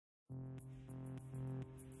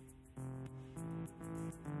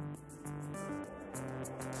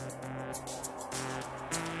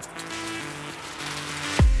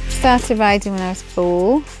started riding when I was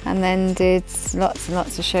 4 and then did lots and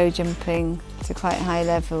lots of show jumping to quite high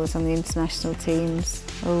levels on the international teams,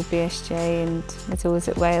 all BSJ, and it's always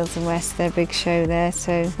at Wales and West, their big show there,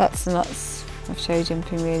 so lots and lots of show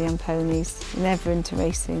jumping really on ponies, never into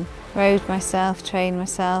racing. Rode myself, trained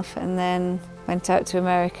myself, and then went out to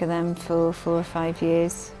America then for 4 or 5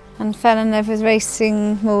 years and fell in love with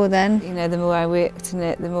racing more then. You know, the more I worked in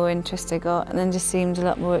it, the more interest I got, and then just seemed a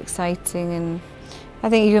lot more exciting, and I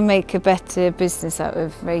think you can make a better business out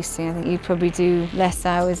of racing. I think you probably do less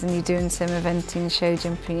hours than you do in some eventing and show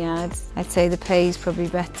jumping yards. I'd say the pay is probably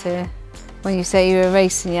better. When you say you're a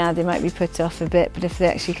racing yard, they might be put off a bit, but if they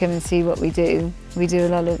actually come and see what we do a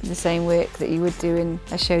lot of the same work that you would do in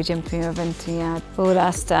a show jumping or eventing yard. All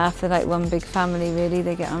our staff, they're like one big family really,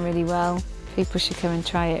 they get on really well. People should come and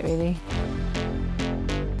try it really.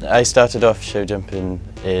 I started off show jumping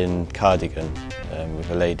in Cardigan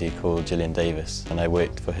with a lady called Gillian Davis, and I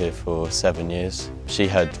worked for her for 7 years. She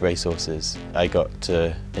had racehorses. I got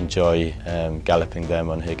to enjoy galloping them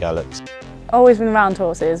on her gallops. Always been around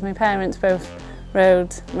horses. My parents both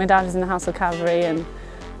rode. My dad was in the House of Cavalry and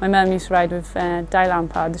my mum used to ride with Di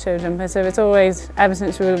Lampard, the show jumper, so it's always, ever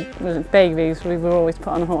since we were babies, we were always put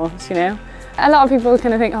on a horse, you know. A lot of people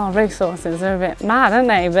kind of think, oh, racehorses are a bit mad, aren't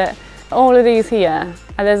they? But all of these here,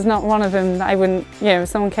 there's not one of them that I wouldn't, you know, if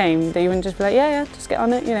someone came, that you wouldn't just be like, yeah, just get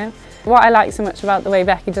on it, you know. What I like so much about the way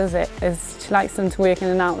Becky does it is she likes them to work in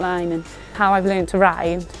an outline, and how I've learned to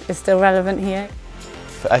ride is still relevant here.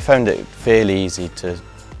 I found it fairly easy to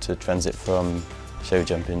transit from show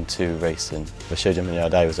jumping to racing. The show jumping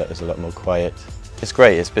yard I was at was a lot more quiet. It's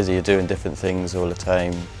great, it's busy, you're doing different things all the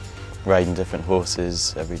time, riding different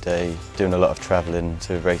horses every day, doing a lot of travelling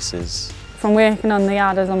to races. From working on the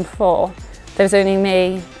yard I was on before, there was only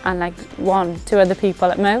me and like 1-2 other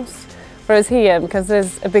people at most. Whereas here, because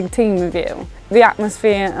there's a big team of you, the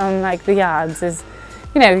atmosphere on like the yards is,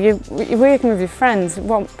 you know, you're working with your friends.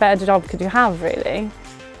 What better job could you have, really?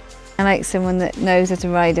 I like someone that knows how to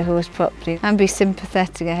ride a horse properly and be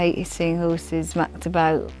sympathetic. I hate seeing horses mucked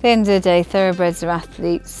about. At the end of the day, thoroughbreds are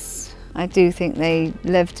athletes. I do think they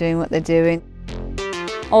love doing what they're doing.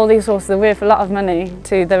 All these horses are worth a lot of money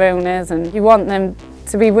to their owners, and you want them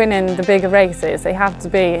to be winning the bigger races. They have to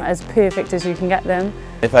be as perfect as you can get them.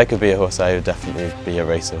 If I could be a horse, I would definitely be a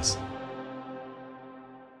racehorse.